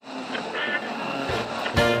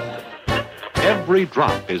every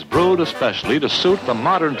drop is brewed especially to suit the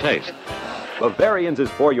modern taste. Bavarians is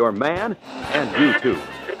for your man and you too.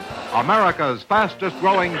 America's fastest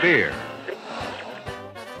growing beer.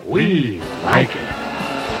 We like it.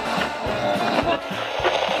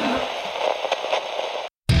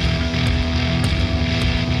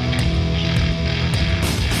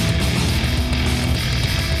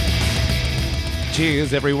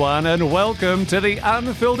 Cheers, everyone, and welcome to the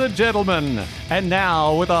Unfiltered Gentleman. And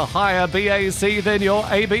now, with a higher BAC than your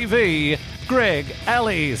ABV, Greg,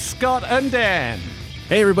 Ali, Scott, and Dan.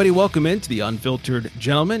 Hey, everybody, welcome into the Unfiltered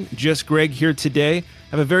Gentleman. Just Greg here today. I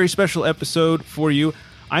have a very special episode for you.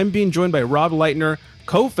 I'm being joined by Rob Lightner,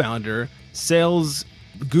 co-founder, sales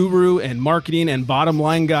guru, and marketing and bottom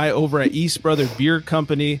line guy over at East Brother Beer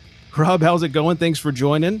Company. Rob, how's it going? Thanks for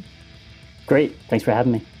joining. Great. Thanks for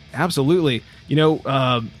having me. Absolutely. You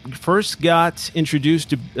know, first got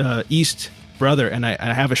introduced to East Brother, and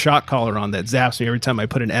I have a shot collar on that zaps me every time I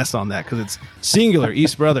put an S on that because it's singular,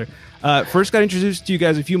 East Brother. First got introduced to you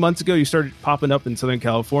guys a few months ago. You started popping up in Southern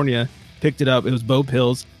California, picked it up. It was Bo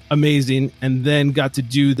Pills, amazing. And then got to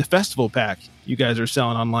do the festival pack you guys are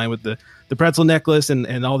selling online with the pretzel necklace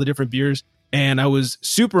and all the different beers. And I was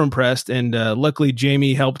super impressed. And luckily,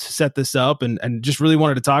 Jamie helped set this up and just really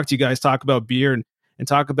wanted to talk to you guys, talk about beer and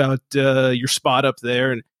talk about your spot up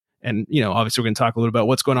there. And you know, obviously, we're going to talk a little about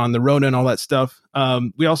what's going on in the Rona and all that stuff.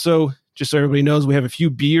 We also, just so everybody knows, we have a few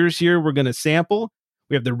beers here we're going to sample.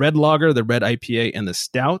 We have the red lager, the red IPA, and the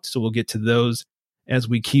stout. So we'll get to those as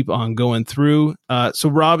we keep on going through. So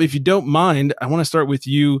Rob, if you don't mind, I want to start with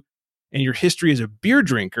you and your history as a beer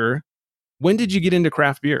drinker. When did you get into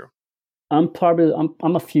craft beer? I'm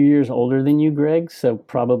a few years older than you, Greg. So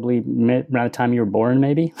probably around the time you were born,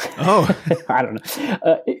 maybe. Oh, I don't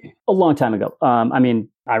know. A long time ago. I mean,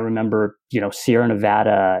 I remember, Sierra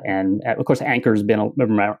Nevada, and of course, Anchor's been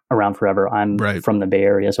around forever. I'm from the Bay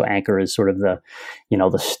Area, so Anchor is sort of the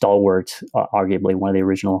stalwart, arguably one of the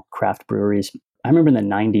original craft breweries. I remember in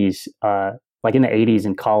the 90s, like in the 80s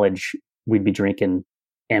in college, we'd be drinking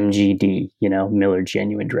MGD, Miller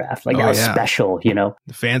Genuine Draft, like that was special,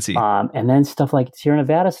 fancy. And then stuff like Sierra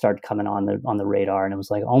Nevada started coming on the radar, and it was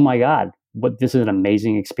like, oh my God, this is an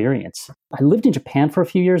amazing experience. I lived in Japan for a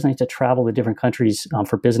few years, and I used to travel to different countries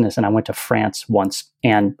for business. And I went to France once,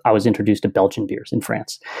 and I was introduced to Belgian beers in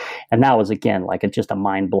France, and that was again like just a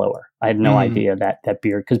mind blower. I had no idea that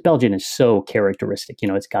beer, because Belgian is so characteristic.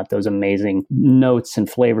 It's got those amazing notes and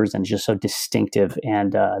flavors, and just so distinctive,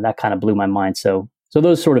 and that kind of blew my mind. So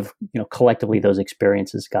those sort of, collectively, those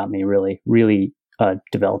experiences got me really, really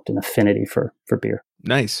developed an affinity for beer.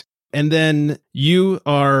 Nice. And then you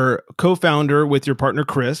are co-founder with your partner,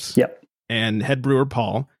 Chris. Yep. And head brewer,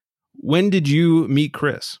 Paul. When did you meet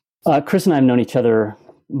Chris? Chris and I have known each other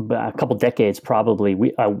a couple decades, probably.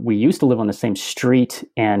 We used to live on the same street,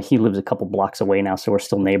 and he lives a couple blocks away now, so we're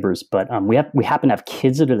still neighbors. But we happen to have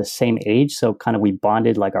kids that are the same age, so kind of we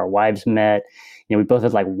bonded, like our wives met. We both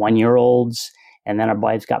had like 1-year-olds. And then our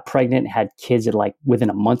wives got pregnant and had kids at like within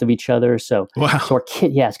a month of each other. So, wow. So our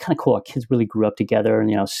kid, it's kind of cool. Our kids really grew up together, and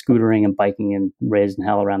scootering and biking and raising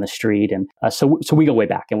hell around the street. And so we go way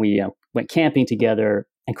back, and we went camping together.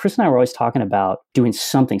 And Chris and I were always talking about doing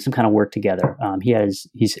some kind of work together.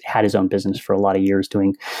 He's had his own business for a lot of years,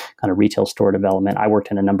 doing kind of retail store development. I worked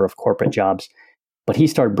in a number of corporate jobs, but he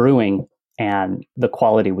started brewing, and the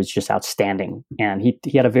quality was just outstanding. And he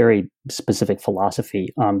had a very specific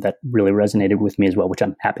philosophy that really resonated with me as well, which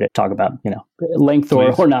I'm happy to talk about, length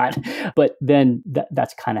or not. But then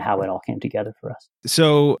that's kind of how it all came together for us.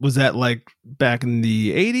 So was that like back in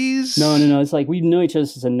the 80s? No. It's like we knew each other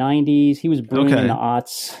since the 90s. He was brewing in the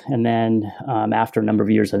aughts. And then after a number of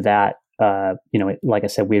years of that, like I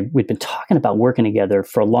said, we'd been talking about working together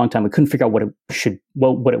for a long time. We couldn't figure out what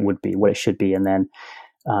it should be. And then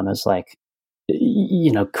it was like,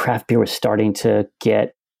 craft beer was starting to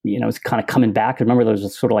get, it's kind of coming back. I remember there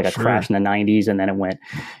was sort of like a crash in the 90s, and then it went,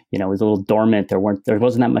 it was a little dormant. There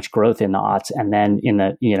wasn't that much growth in the aughts. And then in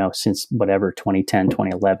the, since whatever, 2010,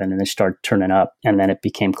 2011, and it started turning up. And then it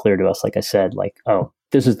became clear to us, like I said, like, oh,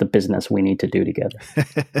 this is the business we need to do together.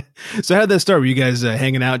 So how did that start? Were you guys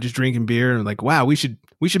hanging out, just drinking beer, and like, wow, we should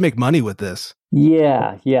make money with this?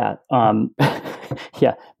 Yeah.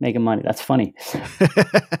 Yeah, making money. That's funny.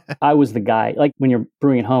 I was the guy, like when you're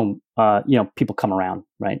brewing at home, people come around,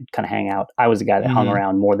 right? Kind of hang out. I was the guy that hung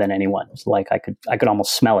around more than anyone. It was like I could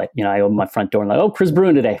almost smell it. I opened my front door and like, oh, Chris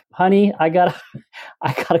brewing today. Honey, I gotta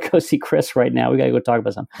go see Chris right now. We gotta go talk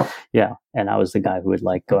about something. Yeah. And I was the guy who would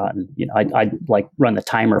like go out and, I'd like run the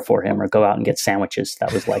timer for him or go out and get sandwiches.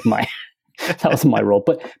 That was like that was my role.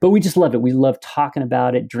 But we just loved it. We loved talking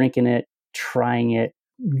about it, drinking it, trying it.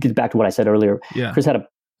 get back to what I said earlier. Yeah. Chris had an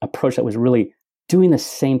approach that was really doing the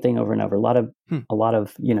same thing over and over. A lot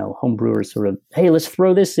of home brewers sort of, hey, let's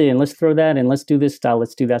throw this in, let's throw that in, let's do this style,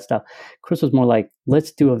 let's do that style. Chris was more like,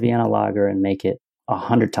 let's do a Vienna lager and make it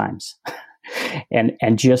 100 times, and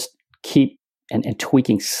just keep and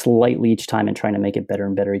tweaking slightly each time and trying to make it better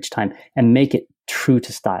and better each time and make it true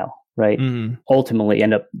to style. Right. Mm-hmm. Ultimately,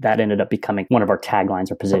 ended up becoming one of our taglines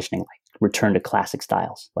or positioning, like return to classic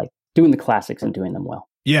styles, like doing the classics and doing them well.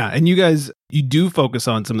 Yeah, and you guys, you do focus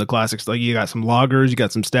on some of the classics. Like you got some lagers, you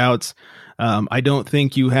got some stouts. I don't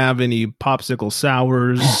think you have any popsicle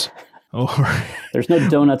sours. Or there's no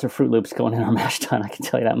donuts or Fruit Loops going in our mash tun. I can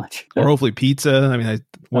tell you that much. Or hopefully pizza. I mean,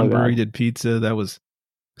 one brewery did pizza. That was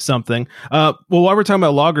something. Well, while we're talking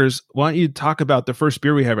about lagers, why don't you talk about the first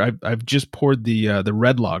beer we have? I've just poured the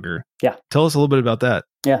red lager. Yeah, tell us a little bit about that.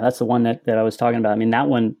 Yeah, that's the one that I was talking about. I mean,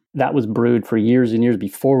 that was brewed for years and years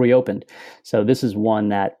before we opened. So this is one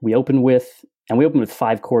that we opened with, and we opened with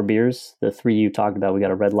 5 core beers. The 3 you talked about, we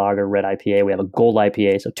got a red lager, red IPA. We have a gold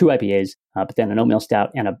IPA, so 2 IPAs, but then an oatmeal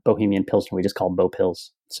stout and a Bohemian Pilsner we just call Bo Pils.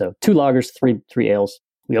 So 2 lagers, three ales.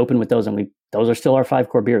 We opened with those, and those are still our 5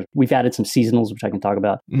 core beers. We've added some seasonals, which I can talk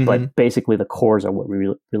about, but basically the cores are what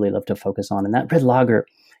we really love to focus on. And that red lager,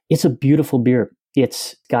 it's a beautiful beer.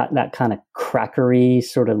 It's got that kind of crackery,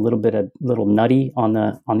 sort of little nutty on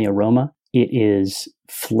the aroma. It is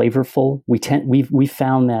flavorful. We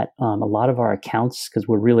found that a lot of our accounts, because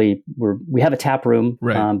we have a tap room,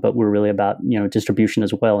 right. But we're really about distribution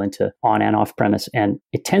as well into on and off premise, and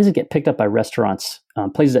it tends to get picked up by restaurants,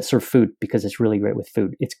 places that serve food, because it's really great with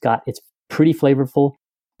food. It's pretty flavorful,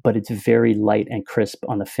 but it's very light and crisp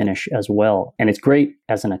on the finish as well, and it's great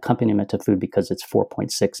as an accompaniment to food because it's 4.6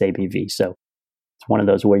 ABV. So it's one of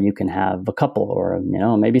those where you can have a couple or,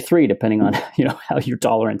 maybe 3, depending on, how your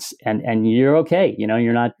tolerance, and you're okay.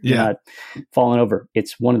 You're not falling over.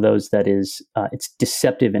 It's one of those that is, it's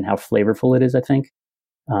deceptive in how flavorful it is, I think.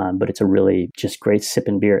 But it's a really just great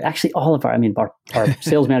sipping beer. Actually, all of our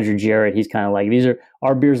sales manager, Jared, he's kind of like,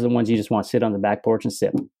 our beers are the ones you just want to sit on the back porch and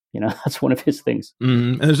sip. That's one of his things.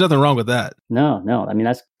 Mm-hmm. And there's nothing wrong with that. No. I mean,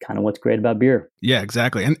 that's kind of what's great about beer. Yeah,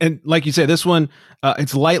 exactly. And like you say, this one,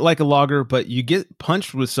 it's light like a lager, but you get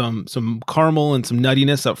punched with some caramel and some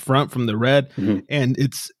nuttiness up front from the red. Mm-hmm. And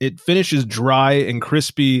it finishes dry and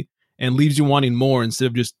crispy and leaves you wanting more instead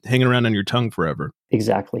of just hanging around on your tongue forever.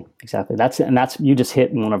 Exactly. That's you just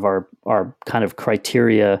hit one of our kind of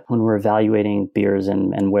criteria when we're evaluating beers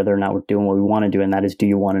and whether or not we're doing what we want to do, and that is, do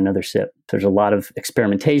you want another sip? There's a lot of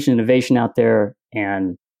experimentation, innovation out there,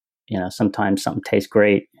 and sometimes something tastes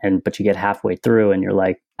great, but you get halfway through and you're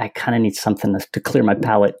like, I kind of need something to clear my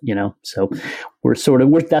palate, So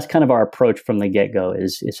that's kind of our approach from the get-go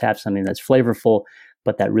is have something that's flavorful,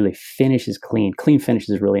 but that really finishes clean. Clean finish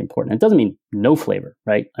is really important. It doesn't mean no flavor,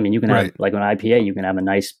 right? I mean, you can have, like an IPA, you can have a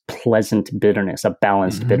nice, pleasant bitterness, a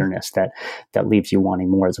balanced bitterness that leaves you wanting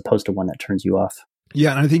more, as opposed to one that turns you off.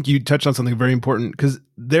 Yeah, and I think you touched on something very important, because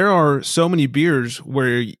there are so many beers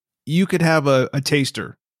where you could have a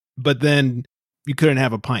taster, but then you couldn't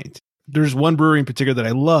have a pint. There's one brewery in particular that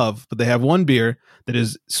I love, but they have one beer that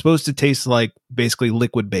is supposed to taste like basically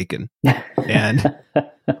liquid bacon. And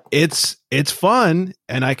it's fun,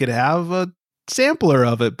 and I could have a sampler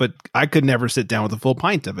of it, but I could never sit down with a full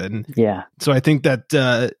pint of it. And so I think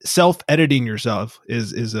that self-editing yourself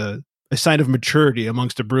is a sign of maturity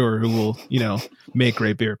amongst a brewer who will, make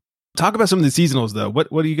great beer. Talk about some of the seasonals, though. What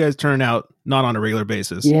do you guys turn out not on a regular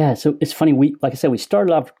basis? Yeah, so it's funny. Like I said, we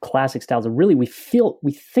started off with classic styles. And really, we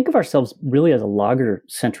think of ourselves really as a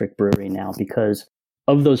lager-centric brewery now, because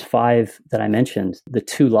of those 5 that I mentioned, the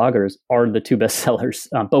 2 lagers are the 2 best sellers.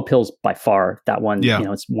 Bo Pils by far. That one,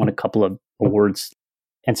 it's won a couple of awards.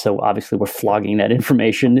 And so obviously we're flogging that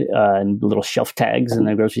information and little shelf tags in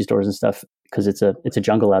the grocery stores and stuff, because it's a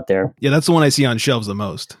jungle out there. Yeah, that's the one I see on shelves the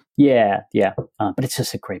most. Yeah. But it's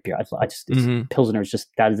just a great beer. Pilsner is just,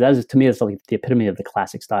 that is, to me, it's like the epitome of the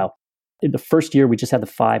classic style. In the first year, we just had the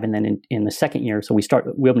 5. And then in the second year, so we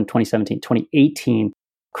opened in 2017, 2018,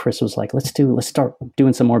 Chris was like, let's start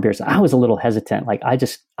doing some more beers. I was a little hesitant. Like,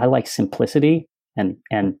 I like simplicity. And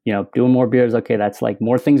doing more beers, okay, that's like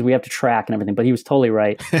more things we have to track and everything. But he was totally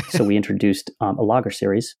right. So we introduced a lager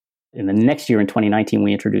series. In the next year, in 2019,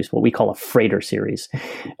 we introduced what we call a freighter series,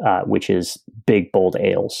 which is big, bold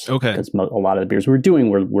ales. Okay. Because a lot of the beers we were doing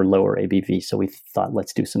were lower ABV. So we thought,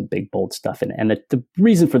 let's do some big, bold stuff. And the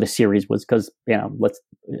reason for the series was because,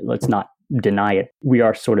 let's not deny it. We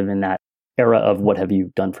are sort of in that era of what have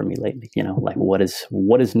you done for me lately? Like what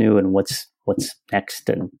is new and what's next?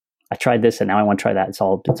 And I tried this and now I want to try that. It's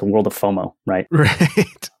a world of FOMO, right?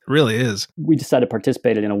 Right. It really is. We decided to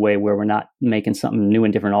participate in a way where we're not making something new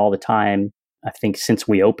and different all the time. I think since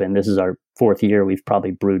we opened, this is our 4th year, we've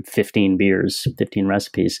probably brewed 15 beers, 15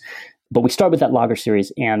 recipes. But we started with that lager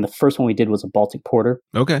series, and the first one we did was a Baltic Porter.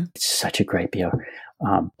 Okay. It's such a great beer.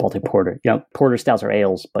 Baltic Porter. Porter stouts are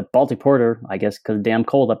ales, but Baltic Porter, I guess because it's damn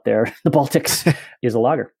cold up there, the Baltics, is a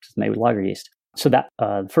lager. It's made with lager yeast. So that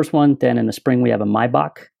the first one, then in the spring we have a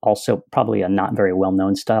Maibach, also probably a not very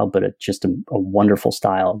well-known style, but it's just a wonderful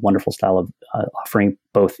style of offering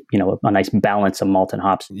both, a nice balance of malt and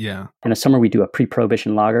hops. Yeah. In the summer we do a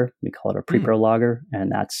pre-prohibition lager. We call it a pre-pro lager,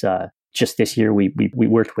 and that's just this year we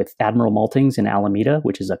worked with Admiral Maltings in Alameda,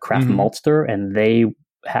 which is a craft maltster, and they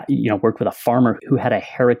worked with a farmer who had a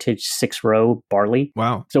heritage 6-row barley.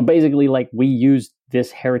 Wow. So basically, we used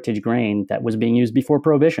this heritage grain that was being used before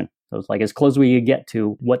Prohibition. So it's as close as we could get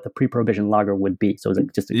to what the pre-Prohibition lager would be. So it's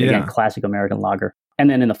just, again, classic American lager. And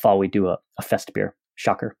then in the fall, we do a fest beer.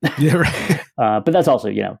 Shocker. Yeah, right. But that's also,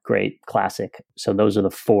 great, classic. So those are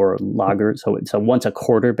the 4 lagers. So once a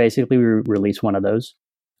quarter, basically, we release one of those.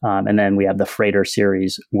 And then we have the Freighter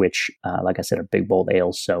series, which, like I said, are big, bold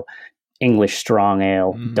ales. So English Strong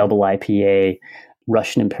Ale, Double IPA,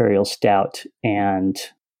 Russian Imperial Stout, and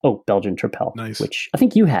Belgian Tripel, nice. Which I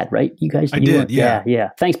think you had, right? You guys, I did, yeah. Yeah.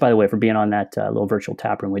 Thanks, by the way, for being on that little virtual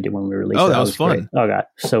tap room we did when we released it. Oh, that was fun. Great. Oh, God.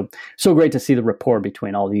 So great to see the rapport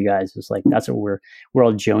between all of you guys. It's that's what we're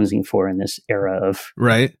all jonesing for in this era of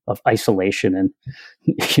isolation and,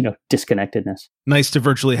 disconnectedness. Nice to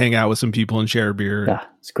virtually hang out with some people and share a beer. Yeah,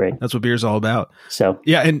 it's great. That's what beer's all about. So,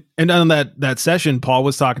 yeah. And on that session, Paul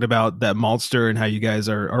was talking about that maltster and how you guys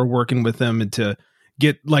are working with them and to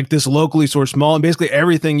get this locally sourced malt, and basically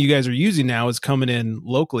everything you guys are using now is coming in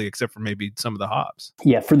locally except for maybe some of the hops.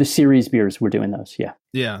 Yeah, for the series beers, we're doing those. Yeah.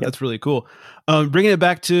 Yep. That's really cool. Bringing it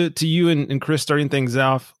back to you and Chris, starting things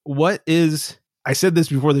off. I said this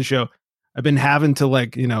before the show, I've been having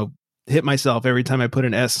to hit myself every time I put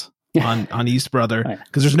an S on East Brother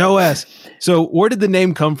because there's no S. So where did the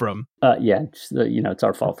name come from? It's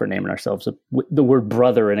our fault for naming ourselves the word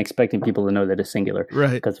brother and expecting people to know that it's singular.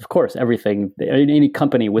 Right. Because of course, any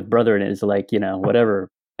company with brother in it is whatever,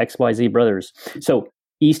 XYZ Brothers. So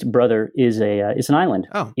East Brother is it's an island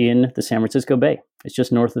in the San Francisco Bay. It's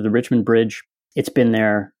just north of the Richmond Bridge. It's been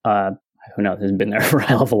there, who knows, it's been there for a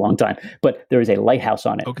hell of a long time. But there is a lighthouse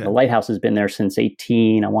on it. Okay. The lighthouse has been there since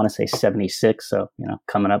 76. So,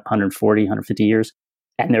 coming up 140, 150 years.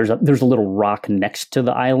 And there's a little rock next to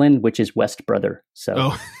the island, which is West Brother.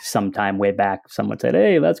 So sometime way back, someone said,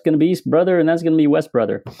 hey, that's going to be East Brother and that's going to be West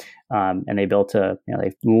Brother. And they built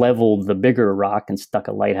they leveled the bigger rock and stuck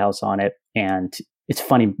a lighthouse on it. And it's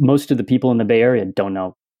funny, most of the people in the Bay Area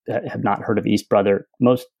have not heard of East Brother.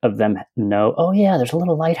 Most of them know, oh yeah, there's a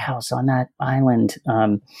little lighthouse on that island.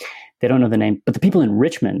 They don't know the name, but the people in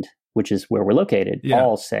Richmond, which is where we're located,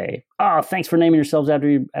 all say, oh, thanks for naming yourselves after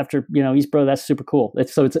East Brother. That's super cool.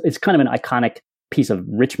 It's kind of an iconic piece of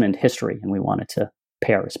Richmond history, and we wanted to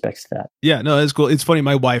pay our respects to that. Yeah, no, that's cool. It's funny.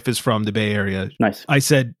 My wife is from the Bay Area. Nice. I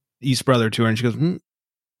said East Brother to her, and she goes,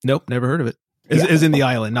 nope, never heard of it. As in the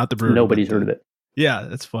island, not the brewery. Nobody's heard of it. Yeah,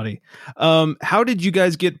 that's funny. How did you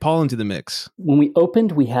guys get Paul into the mix? When we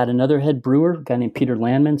opened, we had another head brewer, a guy named Peter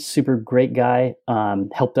Landman, super great guy,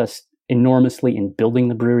 helped us enormously in building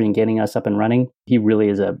the brewery and getting us up and running. He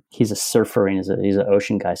really he's a surfer and he's an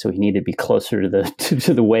ocean guy, so he needed to be closer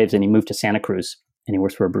to the waves, and he moved to Santa Cruz. And he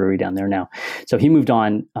works for a brewery down there now. So he moved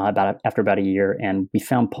on after about a year, and we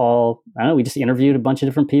found Paul. I don't know. We just interviewed a bunch of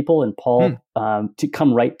different people, and Paul to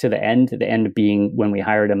come right to the end. The end being when we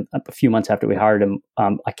hired him. A few months after we hired him,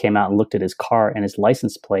 I came out and looked at his car and his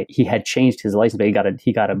license plate. He had changed his license plate.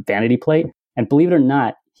 He got a vanity plate, and believe it or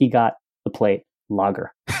not, he got the plate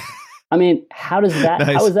lager. I mean, how is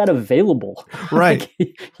that available? Right.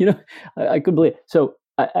 I couldn't believe it. So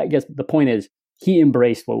I guess the point is he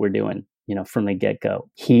embraced what we're doing. From the get-go.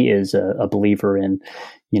 He is a believer in,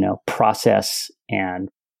 process and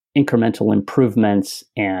incremental improvements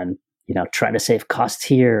and, trying to save costs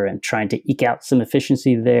here and trying to eke out some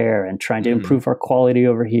efficiency there and trying to improve our quality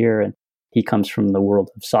over here. And he comes from the world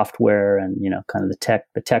of software and, kind of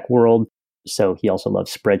the tech world. So he also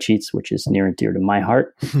loves spreadsheets, which is near and dear to my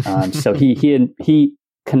heart. So he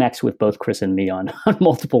connects with both Chris and me on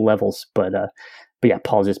multiple levels. But yeah,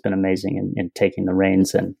 Paul's just been amazing in taking the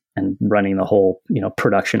reins and running the whole,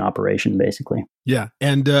 production operation, basically. Yeah.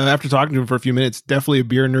 And after talking to him for a few minutes, definitely a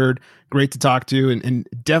beer nerd, great to talk to, and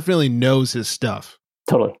definitely knows his stuff.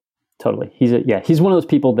 Totally. Totally. He's one of those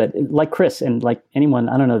people that, like Chris and like anyone,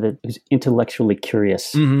 I don't know, that who's intellectually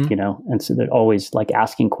curious, and so they're always like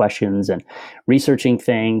asking questions and researching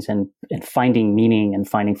things and finding meaning and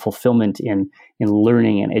finding fulfillment in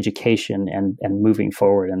learning and education and moving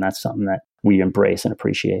forward. And that's something that we embrace and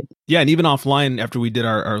appreciate. Yeah. And even offline, after we did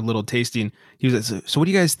our little tasting, he was like, so what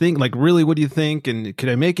do you guys think? Like, really, what do you think? And could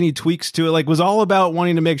I make any tweaks to it? Like, was all about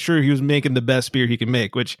wanting to make sure he was making the best beer he can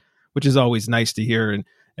make, which is always nice to hear.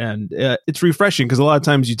 And it's refreshing because a lot of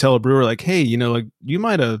times you tell a brewer like, hey, like you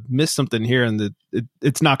might have missed something here and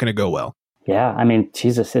it's not going to go well. Yeah. I mean,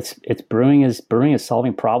 Jesus, it's brewing is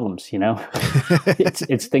solving problems,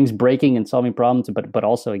 it's things breaking and solving problems, but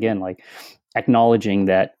also again, like acknowledging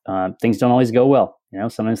that things don't always go well.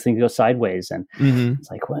 Sometimes things go sideways and it's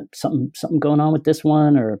like, what, something going on with this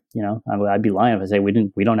one, or, I'd be lying if I say we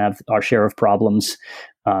don't have our share of problems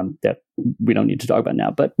that we don't need to talk about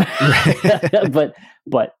now, but,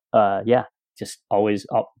 yeah, just always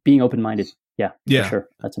being open-minded. Yeah. For sure.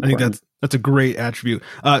 That's important. I think that's a great attribute.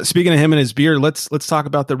 Speaking of him and his beer, let's talk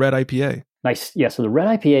about the red IPA. Nice. Yeah. So the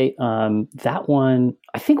red IPA, that one,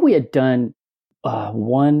 I think we had done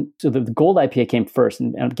one. So the gold IPA came first.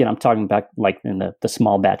 And again, I'm talking back like in the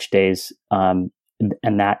small batch days. And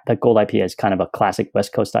that gold IPA is kind of a classic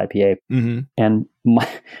West Coast IPA. And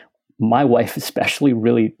my wife especially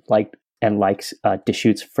really likes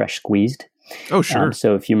Deschutes Fresh Squeezed. Oh, sure.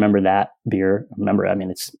 So if you remember that beer,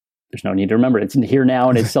 there's no need to remember it. It's here now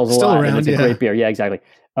and it sells a lot. Around, and it's a great beer. Yeah, exactly.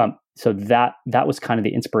 So that was kind of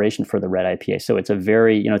the inspiration for the red IPA. So it's a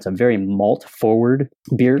very malt forward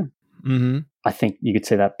beer. I think you could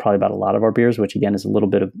say that probably about a lot of our beers, which again is a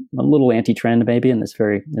little anti-trend maybe in this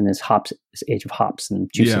age of hops and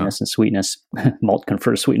juiciness and sweetness. Malt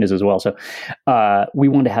confers sweetness as well. So we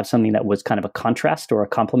wanted to have something that was kind of a contrast or a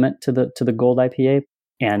complement to the gold IPA.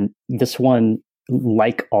 And this one,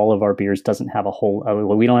 like all of our beers, doesn't have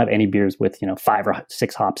we don't have any beers with 5 or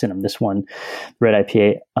 6 hops in them. This one, red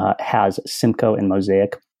IPA, has Simcoe and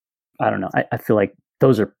Mosaic. I don't know. I feel like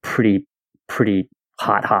those are pretty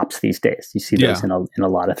hot hops these days. You see those in a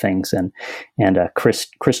lot of things. And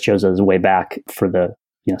Chris chose those way back for the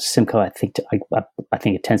Simcoe. I think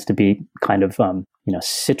it tends to be kind of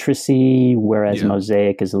citrusy, whereas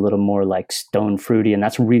Mosaic is a little more like stone fruity, and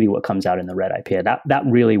that's really what comes out in the red IPA. That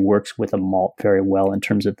really works with a malt very well in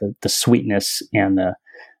terms of the sweetness and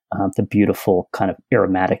the beautiful kind of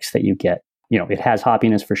aromatics that you get. It has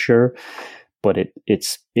hoppiness for sure, but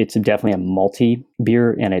it's definitely a malty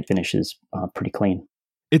beer, and it finishes pretty clean.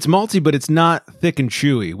 It's malty, but it's not thick and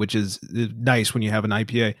chewy, which is nice when you have an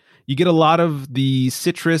IPA. You get a lot of the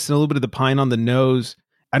citrus and a little bit of the pine on the nose.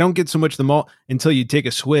 I don't get so much the malt until you take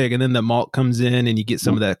a swig, and then the malt comes in and you get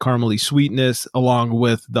some of that caramely sweetness along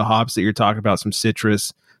with the hops that you're talking about, some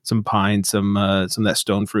citrus, some pine, some of that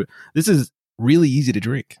stone fruit. This is really easy to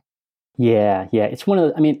drink. Yeah. It's one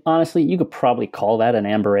of honestly, you could probably call that an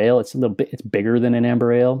amber ale. It's it's bigger than an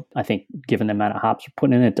amber ale. I think given the amount of hops we're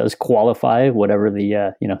putting in, it does qualify whatever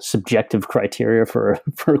the, subjective criteria for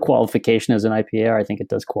qualification as an IPA are. I think it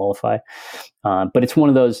does qualify. But it's one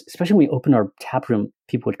of those, especially when we open our tap room,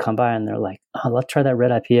 people would come by and they're like, oh, let's try that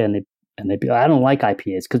red IPA. And they'd be like, I don't like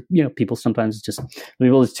IPAs because, people sometimes it's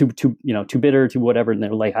too bitter, too whatever. And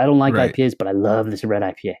they're like, I don't like IPAs, but I love this red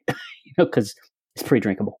IPA, because it's pretty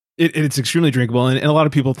drinkable. It's extremely drinkable, and a lot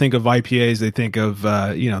of people think of IPAs. They think of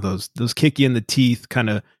those kick you in the teeth kind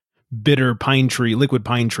of bitter liquid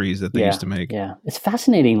pine trees that they used to make. Yeah, it's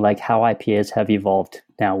fascinating, like how IPAs have evolved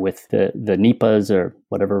now with the NEPAs or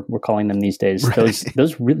whatever we're calling them these days. Right.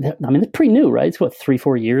 Those really, it's pretty new, right? It's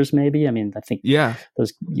 3-4 years maybe. I think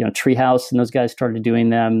those Treehouse and those guys started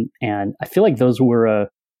doing them, and I feel like those were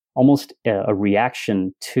almost a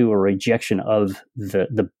reaction to a rejection of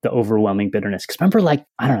the overwhelming bitterness. Because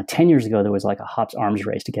remember, 10 years ago, there was like a hops arms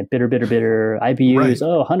race to get bitter IBUs. Right.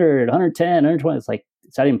 100, 110, 120. It's like,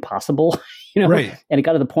 is that impossible? Right. And it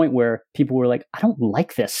got to the point where people were like, I don't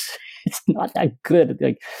like this. It's not that good.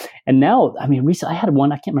 And now, recently I had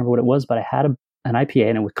one, I can't remember what it was, but I had an IPA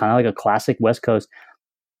and it was kind of like a classic West Coast,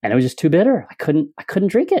 and it was just too bitter. I couldn't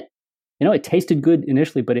drink it. It tasted good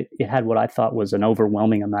initially, but it had what I thought was an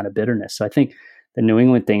overwhelming amount of bitterness. So I think the New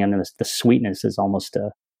England thing and the sweetness is almost,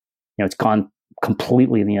 it's gone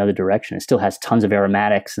completely in the other direction. It still has tons of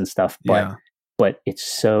aromatics and stuff, but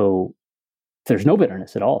it's there's no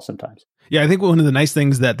bitterness at all sometimes. Yeah, I think one of the nice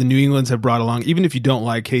things that the New Englands have brought along, even if you don't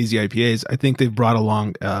like hazy IPAs, I think they've brought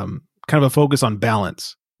along kind of a focus on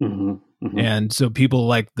balance. Mm-hmm. Mm-hmm. And so people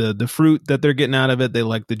like the fruit that they're getting out of it. They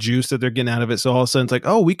like the juice that they're getting out of it. So all of a sudden it's like,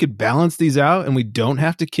 oh, we could balance these out and we don't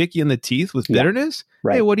have to kick you in the teeth with bitterness.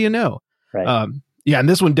 Right. Hey, what do you know? Right. Yeah, and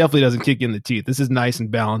this one definitely doesn't kick you in the teeth. This is nice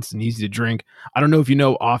and balanced and easy to drink. I don't know if you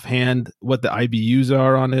know offhand what the IBUs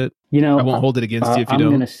are on it. I won't hold it against you if you don't. I'm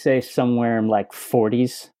going to say somewhere in like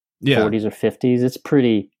 40s, 40s or 50s. It's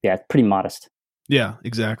pretty modest. Yeah,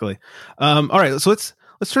 exactly. All right, so let's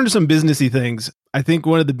turn to some businessy things. I think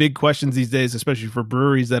one of the big questions these days, especially for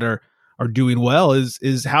breweries that are doing well,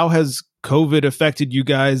 is how has COVID affected you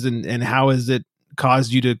guys, and how has it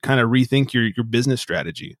caused you to kind of rethink your business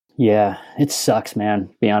strategy? Yeah, it sucks, man.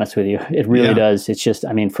 To be honest with you, it really does. It's just,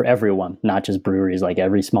 for everyone, not just breweries, like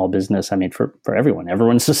every small business. For everyone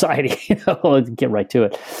in society. Let's get right to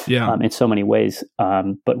it. Yeah, in so many ways.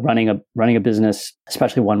 But running a business,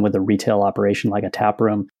 especially one with a retail operation like a tap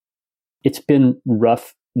room, it's been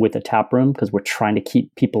rough with a tap room because we're trying to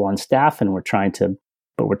keep people on staff and we're trying to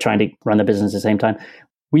run the business at the same time.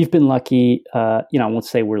 We've been lucky. I won't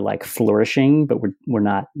say we're like flourishing, but we're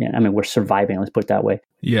not. We're surviving. Let's put it that way.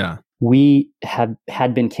 Yeah. We had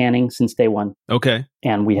been canning since day one. Okay.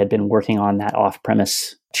 And we had been working on that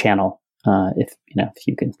off-premise channel. If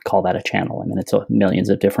you could call that a channel. It's millions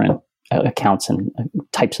of different accounts and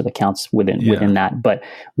types of accounts within that. But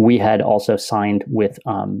we had also signed with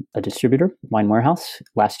a distributor, Wine Warehouse,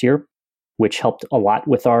 last year, which helped a lot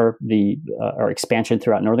with our expansion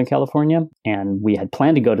throughout Northern California. And we had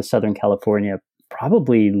planned to go to Southern California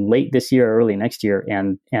probably late this year, early next year.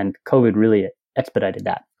 And COVID really expedited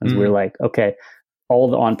that. And we're like, okay, all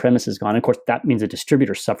the on-premise is gone. And of course, that means a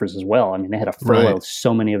distributor suffers as well. They had to furlough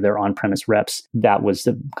so many of their on-premise reps. That was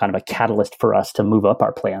kind of a catalyst for us to move up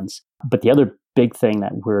our plans. But the other big thing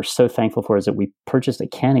that we're so thankful for is that we purchased a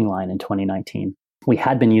canning line in 2019. We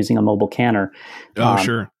had been using a mobile canner.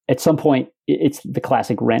 Sure. At some point, it's the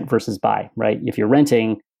classic rent versus buy, right? If you're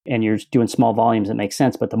renting and you're doing small volumes, it makes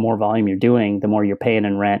sense. But the more volume you're doing, the more you're paying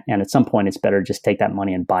in rent. And at some point, it's better just take that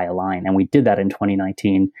money and buy a line. And we did that in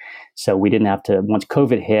 2019. So we didn't have to, once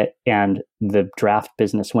COVID hit and the draft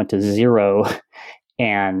business went to zero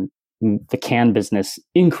and the can business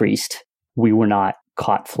increased, we were not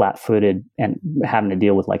caught flat-footed and having to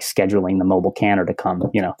deal with like scheduling the mobile canner to come,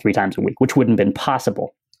 3 times a week, which wouldn't have been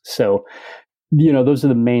possible. So, those are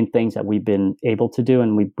the main things that we've been able to do.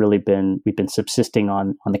 And we've been subsisting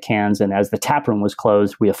on the cans. And as the tap room was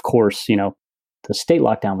closed, we, of course, the state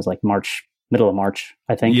lockdown was like middle of March,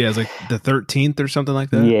 I think. Yeah, it was like the 13th or something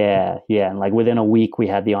like that. Yeah. And like within a week, we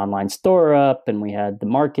had the online store up and we had the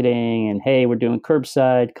marketing and, hey, we're doing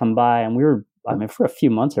curbside, come by. And we were, for a few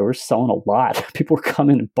months there, we were selling a lot. People were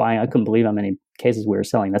coming and buying. I couldn't believe how many cases we were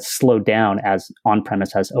selling. That's slowed down as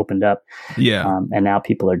on-premise has opened up. Yeah. And now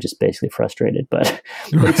people are just basically frustrated. But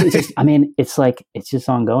it's just, it's just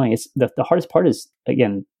ongoing. It's the hardest part is,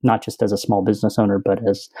 again, not just as a small business owner, but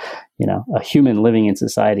as, a human living in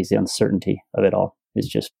society, is the uncertainty of it all is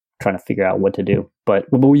just trying to figure out what to do. But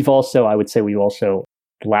we've also, the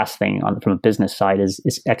last thing from a business side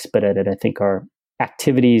is expedited. I think our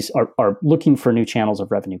activities are looking for new channels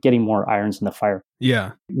of revenue, getting more irons in the fire.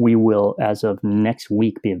 Yeah. We will, as of next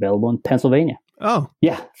week, be available in Pennsylvania. Oh.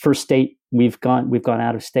 Yeah. First state we've gone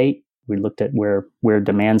out of state. We looked at where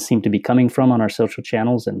demand seemed to be coming from on our social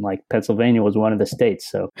channels, and like Pennsylvania was one of the states.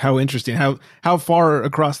 So how interesting. How far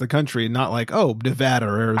across the country? Not like, Nevada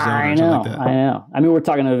or Arizona or something like that. I know. We're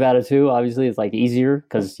talking Nevada too. Obviously, it's like easier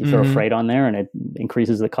because you throw freight on there and it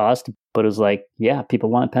increases the cost. But it was like, yeah, people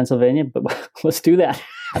want Pennsylvania, but let's do that.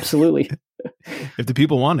 Absolutely. If the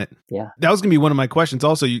people want it. Yeah. That was going to be one of my questions.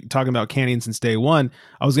 Also, you talking about canning since day one.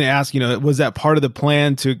 I was going to ask, was that part of the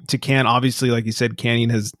plan to can? Obviously, like you said, canning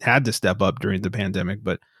has had to step up during the pandemic,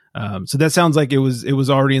 but so that sounds like it was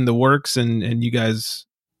already in the works, and you guys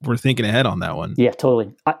were thinking ahead on that one. Yeah,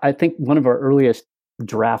 totally. I think one of our earliest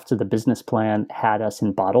drafts of the business plan had us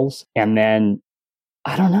in bottles, and then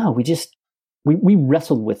I don't know, we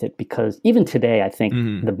wrestled with it because even today, I think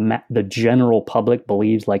the general public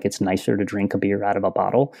believes like it's nicer to drink a beer out of a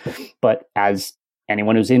bottle. But as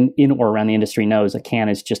anyone who's in or around the industry knows, a can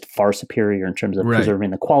is just far superior in terms of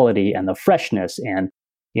preserving the quality and the freshness. And,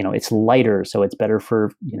 it's lighter, so it's better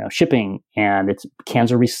for, shipping. And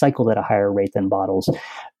cans are recycled at a higher rate than bottles.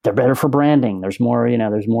 They're better for branding. There's more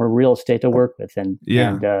real estate to work with. And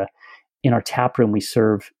in our tap room, we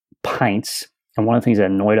serve pints. And one of the things that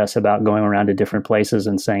annoyed us about going around to different places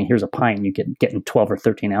and saying, here's a pint, and you getting 12 or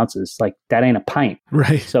 13 ounces, like that ain't a pint.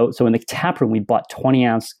 Right. So in the tap room, we bought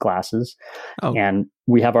 20-ounce glasses and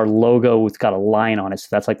we have our logo. It's got a line on it. So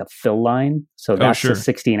that's like the fill line. So that's a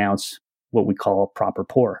 16-ounce, what we call a proper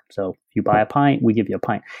pour. So if you buy a pint, we give you a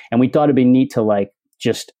pint. And we thought it'd be neat to like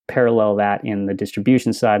just parallel that in the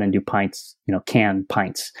distribution side and do pints, canned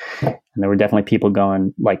pints. And there were definitely people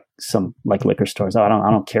going like liquor stores. Oh, I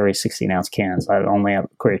don't carry 16-ounce cans. I only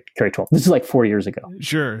carry 12. This is like 4 years ago.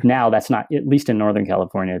 Sure. Now that's not, at least in Northern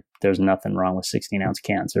California, there's nothing wrong with 16-ounce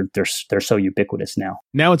cans. They're so ubiquitous now.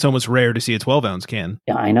 Now it's almost rare to see a 12-ounce can.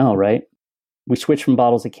 Yeah, I know, right? We switched from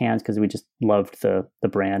bottles to cans because we just loved the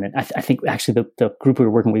brand. And I think actually the group we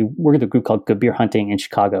were working with, we worked with a group called Good Beer Hunting in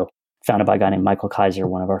Chicago, founded by a guy named Michael Kaiser,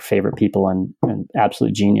 one of our favorite people and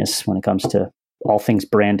absolute genius when it comes to all things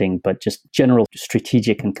branding, but just general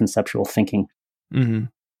strategic and conceptual thinking. Mm-hmm.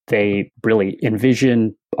 They really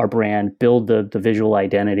envision our brand, build the visual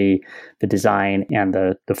identity, the design, and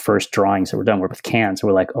the first drawings that were done were with cans. So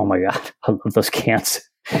we're like, oh my God, I love those cans.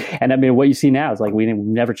 And I mean, what you see now is like, we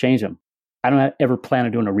never change them. I don't ever plan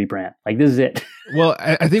on doing a rebrand. Like, this is it. Well,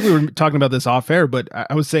 I think we were talking about this off air, but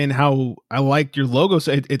I was saying how I liked your logo.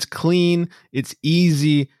 So it's clean, it's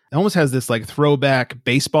easy. It almost has this like throwback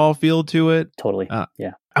baseball feel to it. Totally.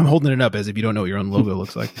 Yeah. I'm holding it up as if you don't know what your own logo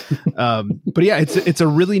looks like. But yeah, it's a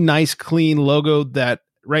really nice, clean logo that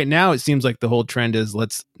right now it seems like the whole trend is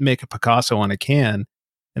let's make a Picasso on a can.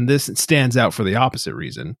 And this stands out for the opposite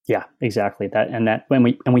reason. Yeah, exactly. That when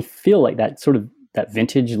we feel like that sort of that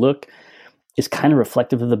vintage look is kind of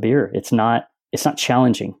reflective of the beer. It's not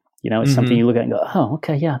challenging. It's something you look at and go, oh,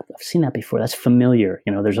 okay, yeah, I've seen that before. That's familiar.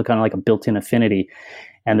 There's a kind of like a built-in affinity.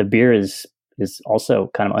 And the beer is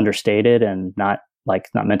also kind of understated and not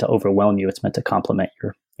meant to overwhelm you. It's meant to complement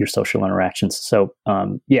your social interactions. So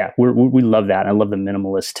we love that. I love the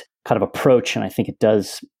minimalist kind of approach. And I think it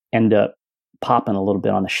does end up popping a little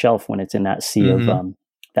bit on the shelf when it's in that sea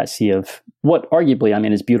of what arguably, I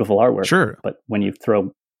mean, is beautiful artwork. Sure. But when you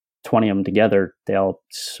throw 20 of them together, they all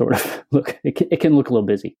sort of look, it can look a little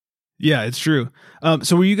busy. Yeah, it's true.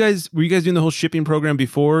 So were you guys doing the whole shipping program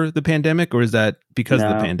before the pandemic, or is that because of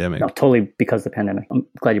the pandemic? No, totally because of the pandemic. I'm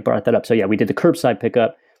glad you brought that up. So yeah, we did the curbside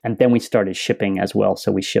pickup and then we started shipping as well.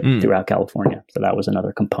 So we shipped throughout California. So that was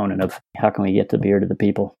another component of how can we get the beer to the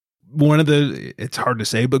people. One of it's hard to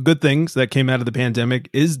say, but good things that came out of the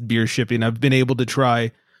pandemic is beer shipping. I've been able to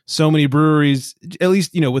try so many breweries, at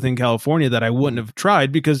least, within California, that I wouldn't have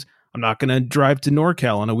tried because I'm not going to drive to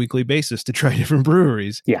NorCal on a weekly basis to try different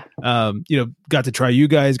breweries. Yeah. Got to try you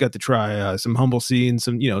guys, got to try some Humble Sea and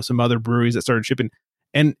some other breweries that started shipping.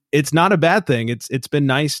 And it's not a bad thing. It's been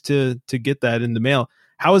nice to get that in the mail.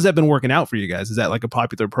 How has that been working out for you guys? Is that like a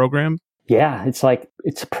popular program? Yeah. It's like,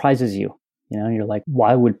 it surprises you. You're like,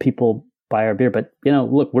 why would people buy our beer? But,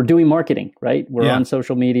 look, we're doing marketing, right? We're on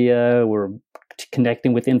social media. We're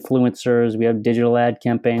connecting with influencers. We have digital ad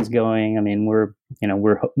campaigns going. I mean, we're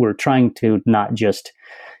trying to not just,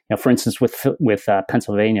 for instance, with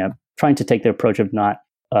Pennsylvania, trying to take the approach of not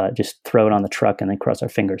just throw it on the truck and then cross our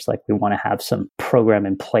fingers. Like, we want to have some program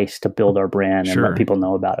in place to build our brand and let people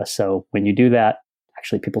know about us. So when you do that,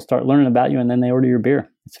 actually people start learning about you and then they order your beer.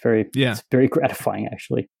 It's very gratifying,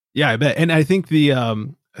 actually. Yeah, I bet. And I think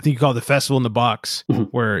I think you call it the Festival in the Box,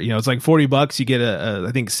 where, it's like $40. You get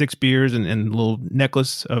I think 6 beers and a little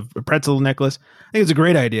necklace a pretzel necklace. I think it's a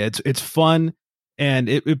great idea. It's fun. And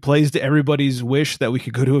it plays to everybody's wish that we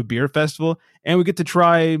could go to a beer festival and we get to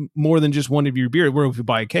try more than just one of your beer. Where if we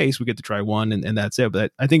buy a case, we get to try one and that's it.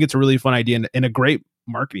 But I think it's a really fun idea and a great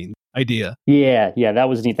marketing idea. Yeah, that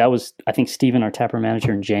was neat. That was, I think, Steven, our taproom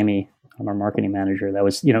manager, and Jamie, our marketing manager. That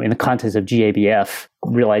was, in the context of GABF,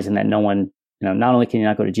 realizing that no one, not only can you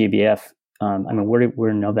not go to GABF, I mean, we're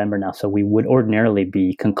in November now, so we would ordinarily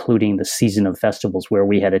be concluding the season of festivals where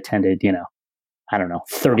we had attended,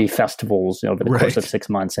 30 festivals over the course of 6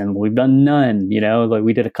 months, and we've done none. Like,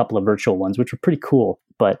 we did a couple of virtual ones, which were pretty cool.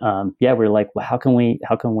 But we're like, well, how can we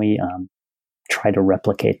try to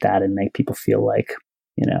replicate that and make people feel like,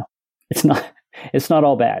 it's not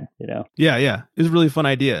all bad. Yeah, it's a really fun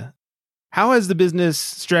idea. How has the business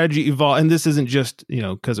strategy evolved? And this isn't just,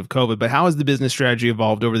 because of COVID, but how has the business strategy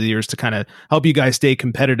evolved over the years to kind of help you guys stay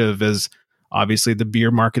competitive as obviously the beer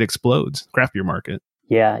market explodes, craft beer market?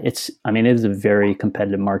 Yeah, it is a very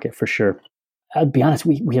competitive market for sure. I'll be honest,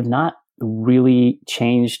 we have not really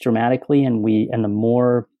changed dramatically. And the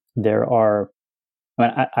more there are,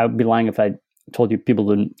 I would be lying if I told you people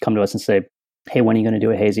didn't come to us and say, hey, when are you going to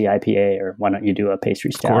do a hazy IPA? Or why don't you do a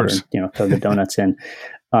pastry stout and, throw the donuts in?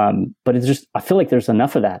 But it's just, I feel like there's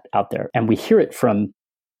enough of that out there. And we hear it from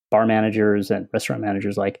bar managers and restaurant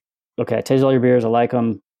managers like, okay, I tasted all your beers. I like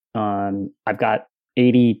them. I've got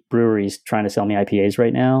 80 breweries trying to sell me IPAs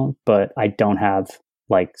right now, but I don't have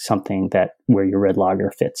like something where your red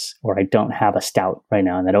lager fits, or I don't have a stout right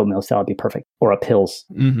now, and that oatmeal stout would be perfect, or a Pils.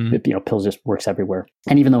 Pils just works everywhere.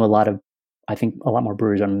 And even though a lot of I think a lot more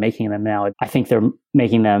breweries are making them now. I think they're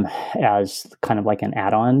making them as kind of like an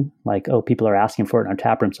add-on, like, oh, people are asking for it in our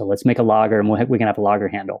tap room, so let's make a lager and we can have a lager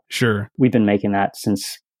handle. Sure. We've been making that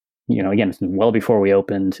since, again, it's been well before we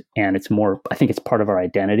opened, and I think it's part of our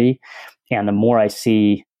identity. And the more I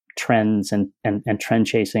see trends and trend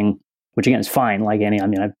chasing, which again is fine, like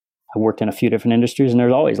I worked in a few different industries, and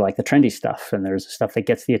there's always like the trendy stuff, and there's the stuff that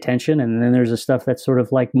gets the attention, and then there's the stuff that's sort of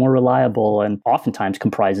like more reliable and oftentimes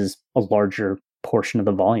comprises a larger portion of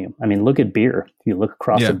the volume. I mean, look at beer. If you look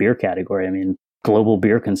across the beer category, I mean, global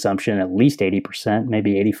beer consumption, at least 80%,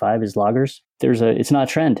 maybe 85% is lagers. It's not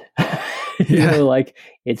a trend.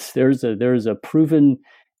 There's a proven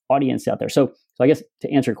audience out there. So I guess to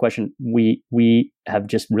answer your question, we have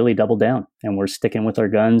just really doubled down, and we're sticking with our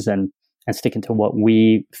guns and sticking to what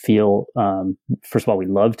we feel, first of all, we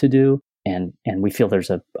love to do, and we feel there's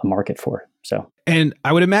a market for it. So, and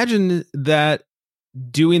I would imagine that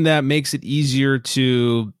doing that makes it easier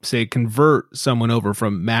to, say, convert someone over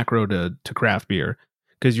from macro to craft beer,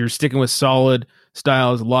 because you're sticking with solid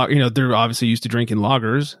styles. They're obviously used to drinking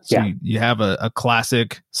lagers, so you have a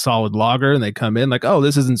classic solid lager, and they come in like, oh,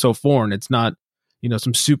 this isn't so foreign. It's not,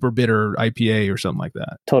 some super bitter IPA or something like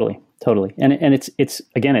that. Totally, and it's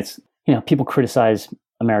again, people criticize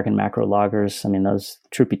American macro lagers. I mean,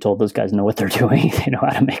 truth be told, those guys know what they're doing. They know how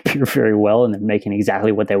to make beer very well, and they're making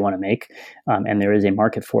exactly what they want to make. And there is a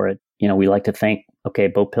market for it. We like to think, okay,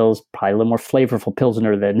 Boat Pils, probably a little more flavorful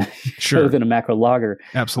Pilsner than than a macro lager.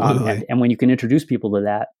 Absolutely. And when you can introduce people to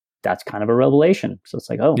that, that's kind of a revelation. So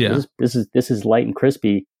it's like, oh, this is light and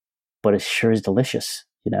crispy, but it sure is delicious.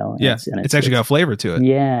 It's actually got flavor to it.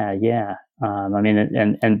 Yeah. I mean,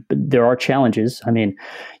 and there are challenges. I mean,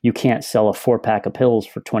 you can't sell a 4-pack of pills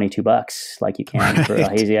for $22 like you can for a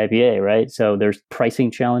hazy IPA, right? So there's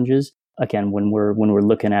pricing challenges. Again, when we're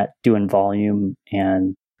looking at doing volume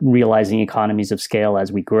and realizing economies of scale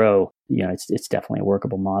as we grow, it's definitely a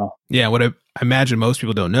workable model. Yeah, what I imagine most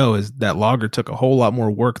people don't know is that lager took a whole lot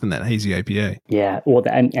more work than that hazy IPA. Yeah, well,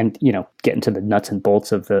 and getting to the nuts and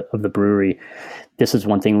bolts of the brewery, this is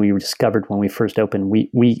one thing we discovered when we first opened.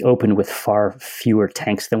 We opened with far fewer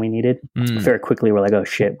tanks than we needed. Very quickly, we're like, oh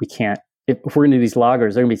shit, we can't. If we're going to do these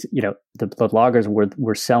lagers, they're going to be, the lagers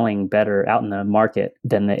were selling better out in the market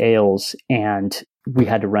than the ales, and we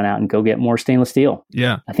had to run out and go get more stainless steel.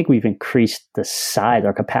 Yeah. I think we've increased the size,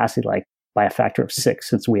 our capacity, by a factor of 6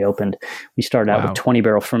 since we opened. We started out with 20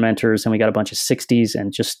 barrel fermenters, and we got a bunch of 60s.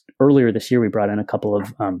 And just earlier this year, we brought in a couple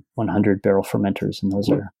of 100 barrel fermenters, and those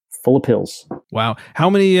are full of pills. Wow.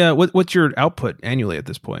 How many, what's your output annually at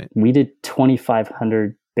this point? We did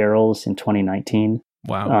 2,500 barrels in 2019.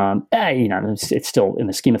 Wow. It's still, in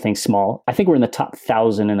the scheme of things, small. I think we're in the top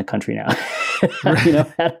 1,000 in the country now,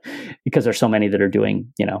 because there's so many that are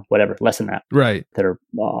doing, whatever, less than that. Right. That are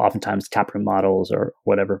oftentimes taproom models or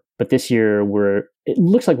whatever. But this year it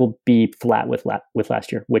looks like we'll be flat with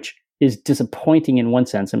last year, which is disappointing in one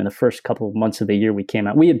sense. I mean, the first couple of months of the year we came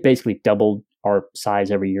out, we had basically doubled our size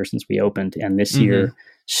every year since we opened. And this year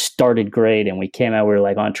started great, and we came out, we were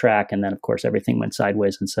like on track. And then of course everything went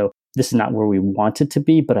sideways. And so this is not where we wanted to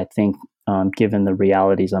be, but I think given the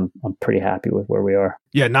realities, I'm pretty happy with where we are.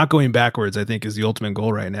 Yeah, not going backwards, I think, is the ultimate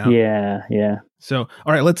goal right now. Yeah. So,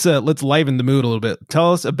 all right, let's liven the mood a little bit.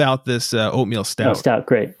 Tell us about this oatmeal stout. Oh, stout,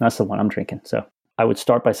 great. That's the one I'm drinking. So I would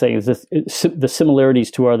start by saying the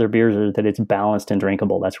similarities to our other beers are that it's balanced and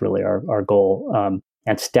drinkable. That's really our goal.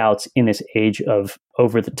 And stouts in this age of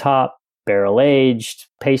over the top, barrel aged,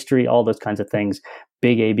 pastry, all those kinds of things,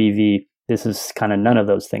 big ABV. This is kind of none of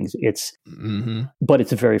those things. But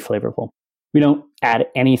it's very flavorful. We don't add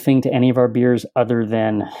anything to any of our beers other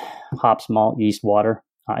than hops, malt, yeast, water.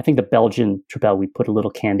 I think the Belgian Tripel, we put a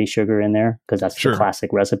little candy sugar in there because that's the classic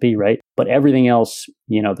recipe, right? But everything else,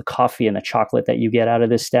 the coffee and the chocolate that you get out of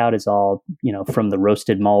this stout is all, from the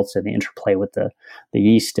roasted malts and the interplay with the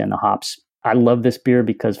yeast and the hops. I love this beer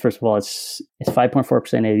because, first of all, it's 5.4%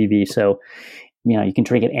 ABV. So, you can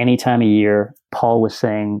drink it any time of year. Paul was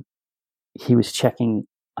saying he was checking,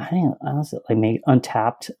 I think honestly, maybe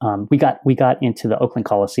Untapped. We got into the Oakland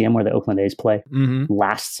Coliseum where the Oakland A's play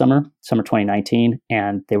last summer 2019,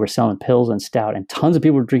 and they were selling pills and stout, and tons of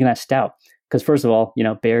people were drinking that stout because, first of all,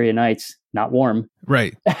 Bay Area nights, not warm,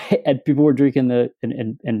 right? And people were drinking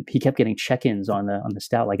and he kept getting check-ins on the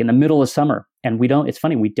stout, like in the middle of summer. And it's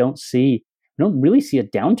funny, we don't really see a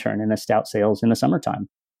downturn in the stout sales in the summertime.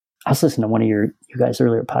 I was listening to one of you guys'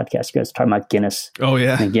 earlier podcasts. You guys were talking about Guinness. Oh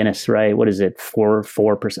yeah, and Guinness, right? What is it?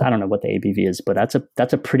 4%? I don't know what the ABV is, but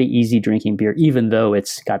that's a pretty easy drinking beer, even though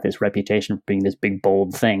it's got this reputation for being this big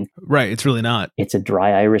bold thing. Right, it's really not. It's a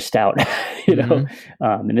dry Irish stout, you know.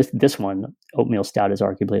 And this one, oatmeal stout, is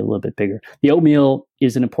arguably a little bit bigger. The oatmeal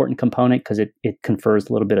is an important component because it confers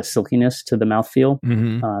a little bit of silkiness to the mouthfeel.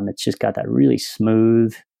 It's just got that really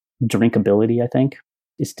smooth drinkability. I think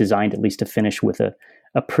it's designed at least to finish with a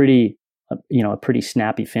pretty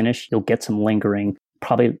snappy finish. You'll get some lingering,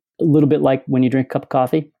 probably a little bit like when you drink a cup of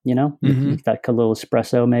coffee, you know, that a little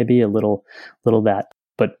espresso, maybe a little that,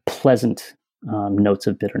 but pleasant notes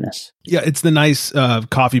of bitterness. Yeah, it's the nice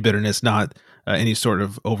coffee bitterness, not any sort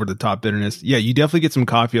of over the top bitterness. Yeah, you definitely get some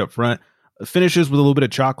coffee up front. Finishes with a little bit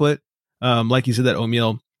of chocolate. Like you said, that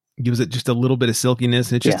oatmeal gives it just a little bit of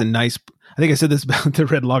silkiness, and it's just a nice. I think I said this about the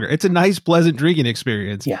red lager. It's a nice, pleasant drinking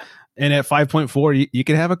experience. Yeah. And at 5.4, you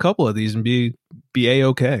can have a couple of these and be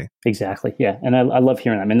A-okay. Exactly. Yeah. And I love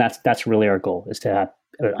hearing that. I mean, that's really our goal, is to have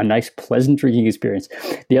a nice, pleasant drinking experience.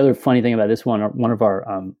 The other funny thing about this one of our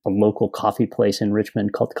a local coffee place in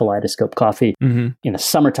Richmond called Kaleidoscope Coffee. In the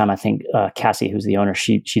summertime, I think Cassie, who's the owner,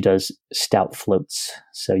 she does stout floats.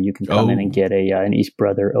 So you can come in and get an East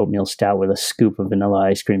Brother oatmeal stout with a scoop of vanilla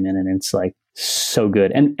ice cream in it. And it's like so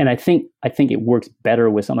good. And I think it works better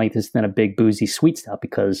with something like this than a big boozy sweet stout,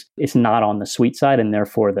 because it's not on the sweet side, and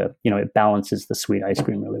therefore it balances the sweet ice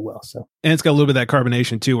cream really well. So, and it's got a little bit of that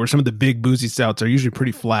carbonation too, where some of the big boozy stouts are usually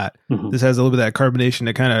pretty flat. This has a little bit of that carbonation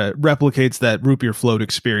that kind of replicates that root beer float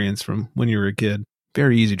experience from when you were a kid.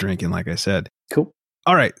 Very easy drinking, like I said. Cool.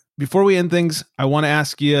 All right. Before we end things, I want to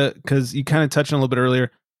ask you, because you kind of touched on a little bit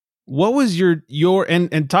earlier, what was your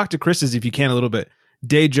and talk to Chris's if you can a little bit,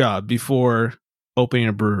 day job before opening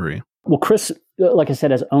a brewery? Well, Chris, like I said,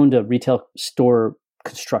 has owned a retail store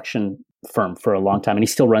construction firm for a long time, and he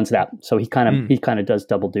still runs that. So he kind of does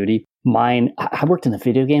double duty. Mine, I worked in the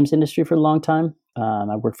video games industry for a long time.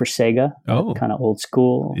 I worked for Sega, kind of old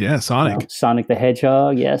school. Yeah, Sonic. Sonic the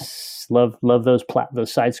Hedgehog. Yes, love those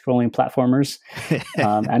side-scrolling platformers.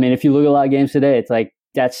 I mean, if you look at a lot of games today, it's like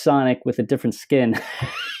that's Sonic with a different skin.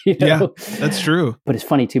 Yeah, that's true. But it's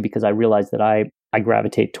funny too, because I realized that I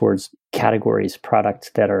gravitate towards categories,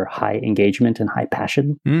 products that are high engagement and high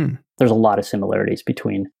passion. There's a lot of similarities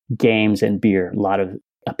between games and beer. A lot of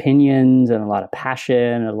opinions and a lot of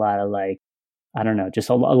passion, a lot of just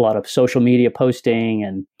a lot of social media posting,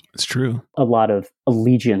 and it's true. A lot of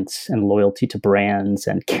allegiance and loyalty to brands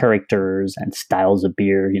and characters and styles of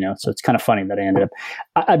beer, so it's kind of funny that I ended up,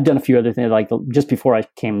 I've done a few other things. Like just before I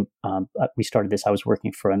came, we started this, I was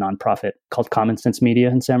working for a nonprofit called Common Sense Media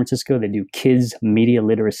in San Francisco. They do kids media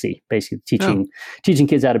literacy, basically teaching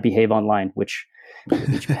kids how to behave online, which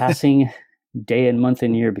each passing day and month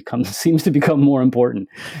and year seems to become more important.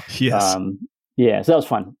 Yes. Yeah, so that was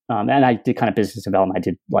fun. And I did kind of business development. I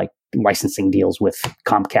did like licensing deals with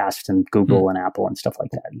Comcast and Google and Apple and stuff like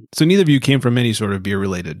that. So neither of you came from any sort of beer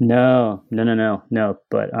related? No.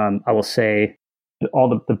 But I will say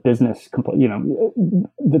all the business,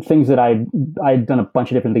 the things that I'd done a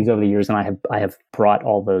bunch of different things over the years, and I have brought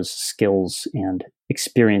all those skills and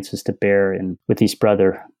experiences to bear with East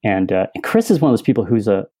Brother. And Chris is one of those people who's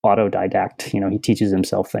a autodidact. He teaches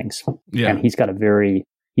himself things. Yeah. And he's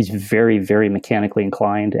very, very mechanically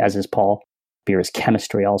inclined, as is Paul. Beer is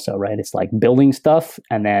chemistry also, right? It's like building stuff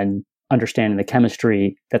and then understanding the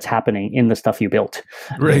chemistry that's happening in the stuff you built,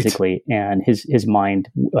 basically. And his mind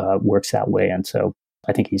works that way. And so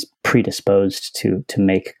I think he's predisposed to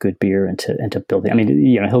make good beer and to build it. I mean,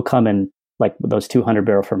 he'll come in, like those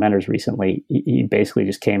 200-barrel fermenters recently, he basically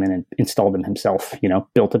just came in and installed them himself,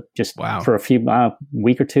 built it just for a few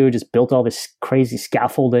week or two, just built all this crazy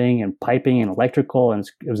scaffolding and piping and electrical. And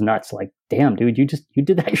it was nuts. Like, damn, dude, you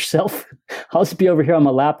did that yourself. I'll just be over here on my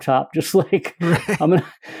laptop, just like I'm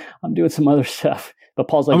doing some other stuff. But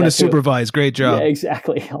Paul's like, I'm going to supervise. Great job. Yeah,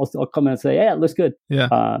 exactly. I'll come in and say, yeah, it looks good. Yeah.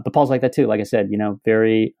 But Paul's like that too. Like I said,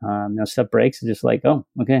 very, stuff breaks. It's just like, oh,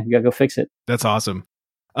 okay, you got to go fix it. That's awesome.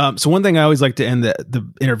 So one thing I always like to end the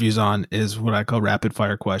interviews on is what I call rapid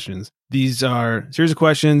fire questions. These are a series of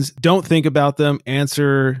questions. Don't think about them.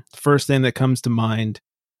 Answer the first thing that comes to mind.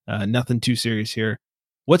 Nothing too serious here.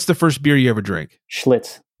 What's the first beer you ever drank?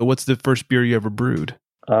 Schlitz. What's the first beer you ever brewed?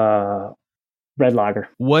 Red lager.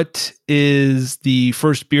 What is the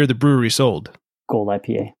first beer the brewery sold? Gold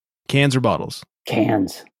IPA. Cans or bottles?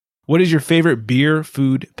 Cans. What is your favorite beer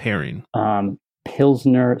food pairing?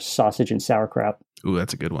 Pilsner, sausage, and sauerkraut. Ooh,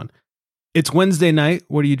 that's a good one. It's Wednesday night.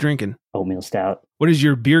 What are you drinking? Oatmeal stout. What is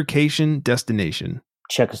your beercation destination?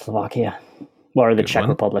 Czechoslovakia. Or the Czech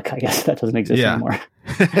Republic. I guess that doesn't exist anymore.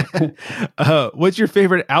 What's your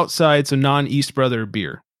favorite outside, so non-East Brother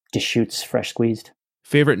beer? Deschutes fresh squeezed.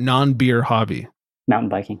 Favorite non-beer hobby? Mountain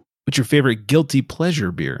biking. What's your favorite guilty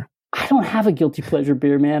pleasure beer? I don't have a guilty pleasure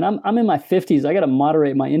beer, man. I'm in my 50s. I got to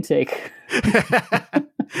moderate my intake.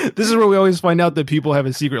 This is where we always find out that people have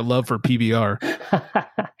a secret love for PBR.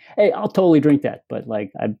 Hey, I'll totally drink that, but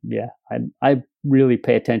like, I really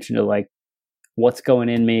pay attention to like what's going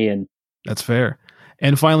in me, and that's fair.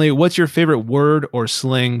 And finally, what's your favorite word or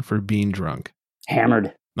slang for being drunk?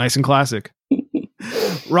 Hammered. Nice and classic.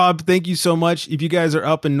 Rob, thank you so much. If you guys are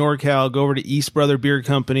up in NorCal, go over to East Brother Beer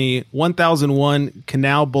Company, 1001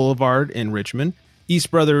 Canal Boulevard in Richmond,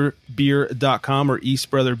 eastbrotherbeer.com or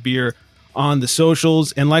East Brother Beer on the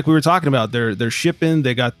socials. And like we were talking about, they're shipping.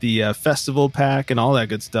 They got the festival pack and all that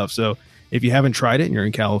good stuff. So if you haven't tried it and you're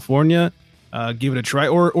in California, give it a try,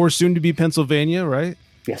 or soon to be Pennsylvania, right?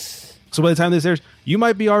 Yes. So by the time this airs, you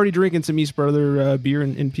might be already drinking some East Brother beer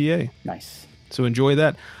in PA. Nice. So enjoy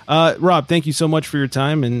that. Rob, thank you so much for your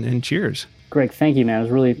time, and cheers. Greg, thank you, man. It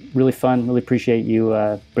was really, really fun. Really appreciate you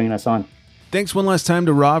bringing us on. Thanks one last time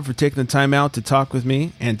to Rob for taking the time out to talk with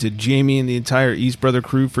me, and to Jamie and the entire East Brother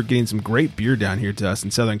crew for getting some great beer down here to us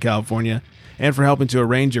in Southern California, and for helping to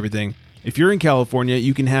arrange everything. If you're in California,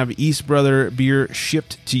 you can have East Brother beer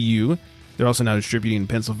shipped to you. They're also now distributing in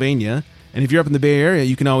Pennsylvania. And if you're up in the Bay Area,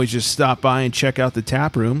 you can always just stop by and check out the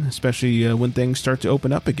tap room, especially when things start to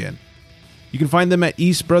open up again. You can find them at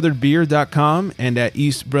eastbrotherbeer.com and at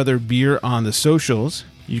East Brother Beer on the socials.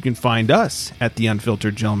 You can find us at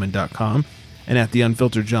theunfilteredgentleman.com and at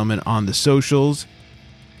theunfilteredgentleman on the socials.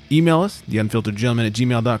 Email us,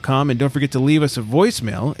 theunfilteredgentleman@gmail.com, and don't forget to leave us a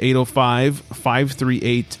voicemail,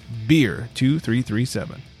 805-538-BEER,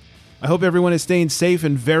 2337. I hope everyone is staying safe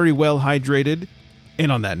and very well hydrated.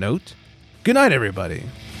 And on that note, good night, everybody.